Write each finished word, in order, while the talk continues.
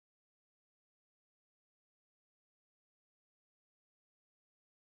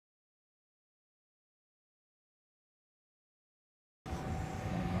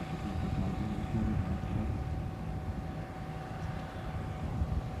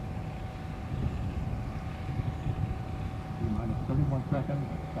31 seconds.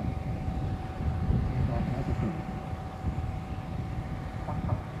 Off altitude.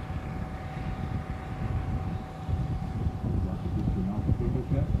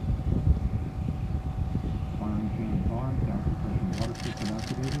 Firing chains on, down compression water system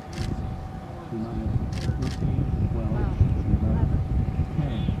activated. T-minus 13, 12, 11,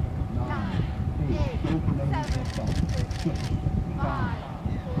 10, 9, 8, go for landing liftoff. 6, 5,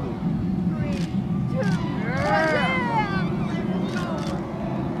 4, 3, 2, 1.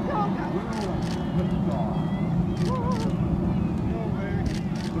 Liftoff.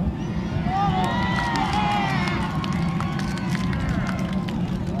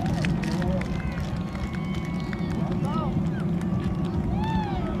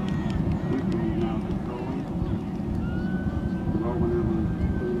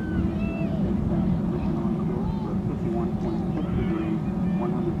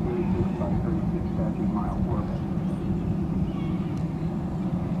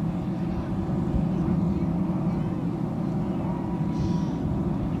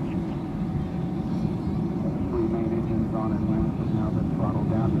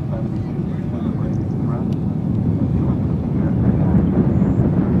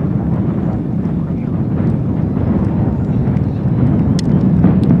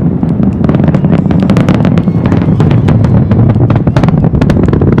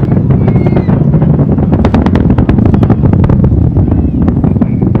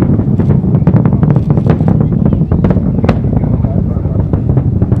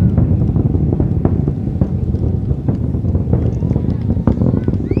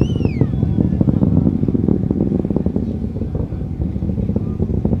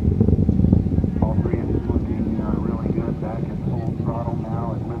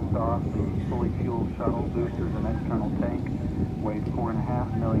 Boosters and external tank weighs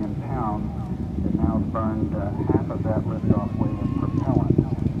 4.5 million pounds. It now has burned half of that liftoff weight in propellant.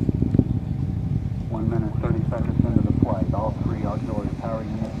 1 minute 30 seconds into the flight, all three auxiliary power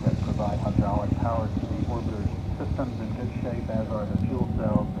units that provide hydraulic power to the orbiter's systems in good shape, as are the fuel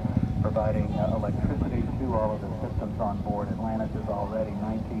cells providing electricity to all of the systems on board. Atlantis is already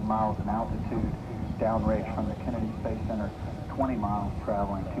 19 miles in altitude, downrange from the Kennedy Space Center, 20 miles,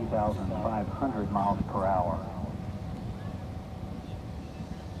 traveling 2,500 miles per hour.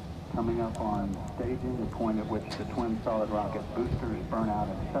 Coming up on staging, the point at which the twin solid rocket boosters burn out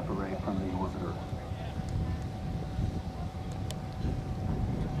and separate from the orbiter.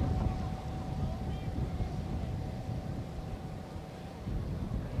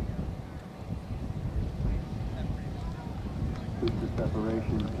 Booster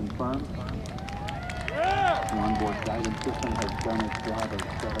separation confirmed. The onboard guidance system has done its job of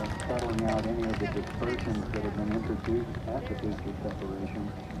settling out any of the dispersions that have been introduced at the booster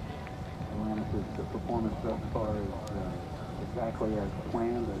separation. Atlantis' performance thus far is exactly as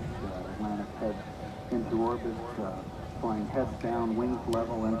planned as Atlantis heads into orbit, flying heads down, wings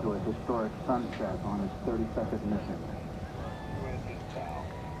level into a historic sunset on its 32nd mission.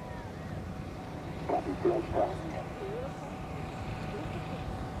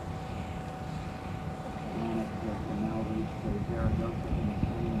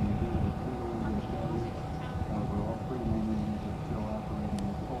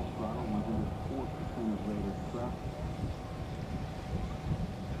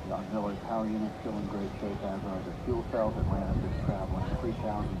 The auxiliary power unit still in great shape, as are the fuel cells. Atlantis is traveling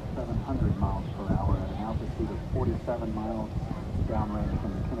 3,700 miles per hour at an altitude of 47 miles downrange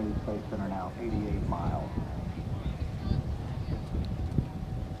from the Kennedy